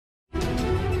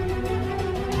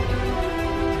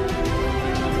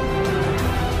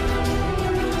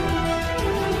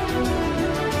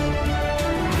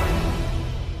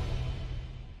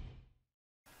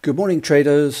Good morning,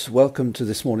 traders. Welcome to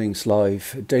this morning's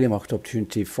live daily market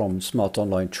opportunity from Smart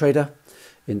Online Trader.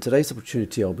 In today's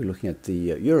opportunity, I'll be looking at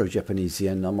the Euro-Japanese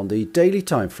yen. I'm on the daily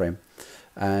time frame,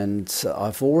 and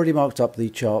I've already marked up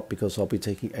the chart because I'll be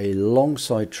taking a long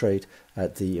side trade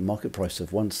at the market price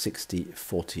of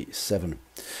 160.47.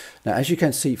 Now, as you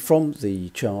can see from the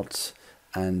charts,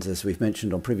 and as we've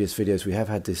mentioned on previous videos, we have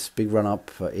had this big run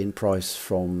up in price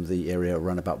from the area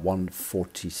around about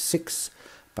 146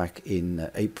 back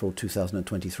in April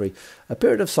 2023. A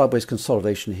period of sideways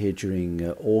consolidation here during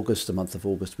August, the month of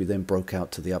August. We then broke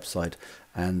out to the upside,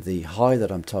 and the high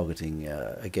that I'm targeting,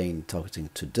 targeting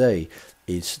today,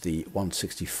 is the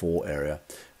 164 area,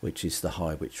 which is the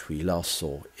high which we last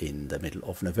saw in the middle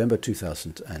of November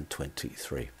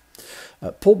 2023.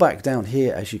 Pullback down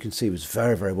here, as you can see, was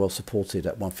very well supported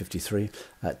at 153.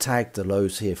 Tagged the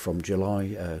lows here from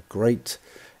July. Great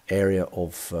area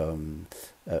of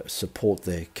support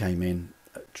there came in.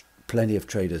 Plenty of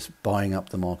traders buying up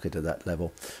the market at that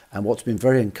level, and what's been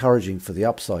very encouraging for the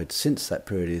upside since that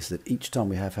period is that each time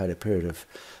we have had a period of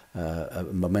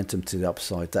momentum to the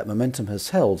upside, that momentum has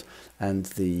held, and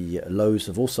the lows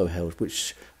have also held,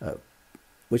 which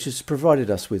has provided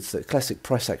us with the classic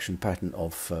price action pattern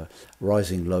of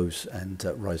rising lows and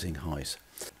rising highs.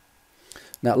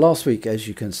 Now, last week, as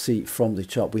you can see from the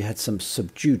chart, we had some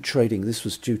subdued trading. This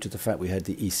was due to the fact we had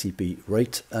the ECB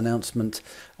rate announcement.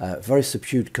 Very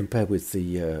subdued compared with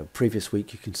the previous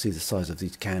week. You can see the size of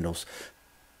these candles.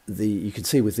 You can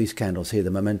see with these candles here,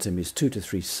 the momentum is 2 to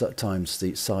 3 times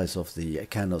the size of the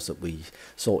candles that we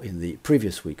saw in the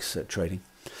previous week's trading.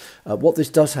 What this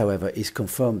does, however, is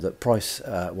confirm that price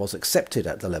was accepted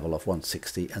at the level of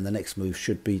 160, and the next move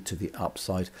should be to the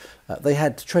upside.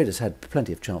 Traders had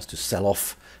plenty of chance to sell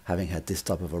off, having had this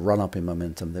type of a run up in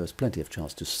momentum. There was plenty of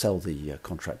chance to sell the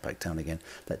contract back down again.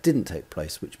 That didn't take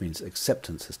place, which means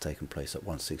acceptance has taken place at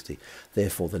 160.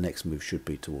 Therefore, the next move should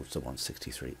be towards the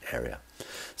 163 area.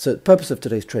 So the purpose of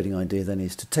today's trading idea then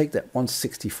is to take that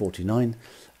 160.49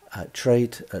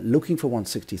 trade, looking for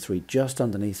 163 just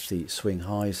underneath the swing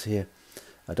highs here.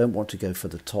 I don't want to go for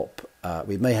the top.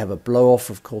 We may have a blow off,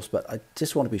 of course, but I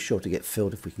just want to be sure to get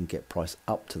filled if we can get price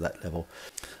up to that level.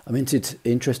 I'm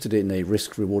interested in a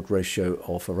risk reward ratio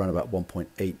of around about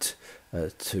 1.8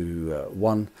 to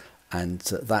 1. And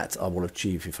that I will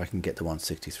achieve if I can get to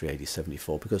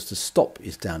 163.8074, because the stop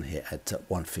is down here at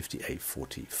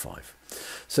 158.45.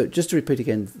 So just to repeat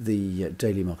again, the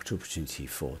daily market opportunity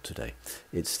for today.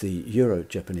 It's the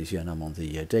Euro-Japanese yen. I'm on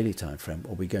the daily time frame.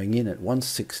 We'll be going in at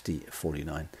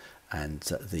 160.49, and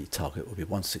the target will be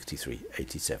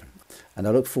 163.87. And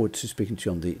I look forward to speaking to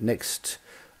you on the next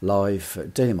live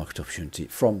daily market opportunity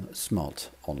from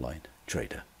Smart Online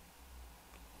Trader.